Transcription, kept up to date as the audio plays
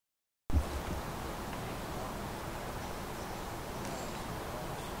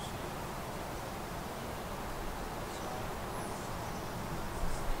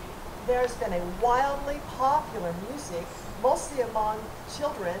there's been a wildly popular music, mostly among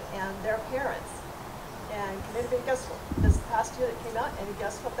children and their parents. And can anybody guess what this past year that came out? Any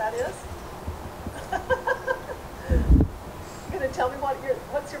guess what that is? You're gonna tell me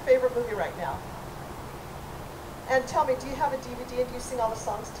what's your favorite movie right now? And tell me, do you have a DVD and do you sing all the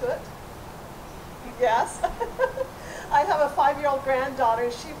songs to it? Yes. I have a 5-year-old granddaughter.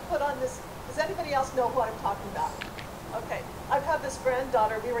 She put on this. Does anybody else know what I'm talking about? Okay. I've had this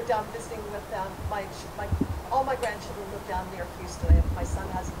granddaughter. We were down visiting with them. All my grandchildren live down near Houston. My son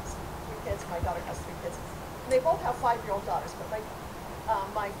has 3 kids. My daughter has 3 kids. And they both have 5-year-old daughters. But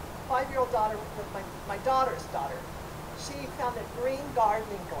my 5-year-old daughter with my daughter's daughter, she found a green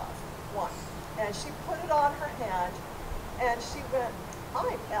gardening glove, one. And she put it on her hand, and she went,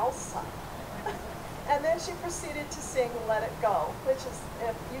 "I'm Elsa." And then she proceeded to sing "Let It Go," which is,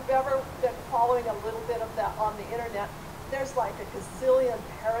 if you've ever been following a little bit of that on the internet, there's like a gazillion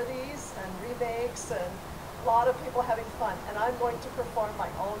parodies and remakes and a lot of people having fun. And I'm going to perform my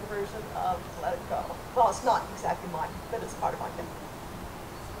own version of "Let It Go." Well, it's not exactly mine, but it's part of mine.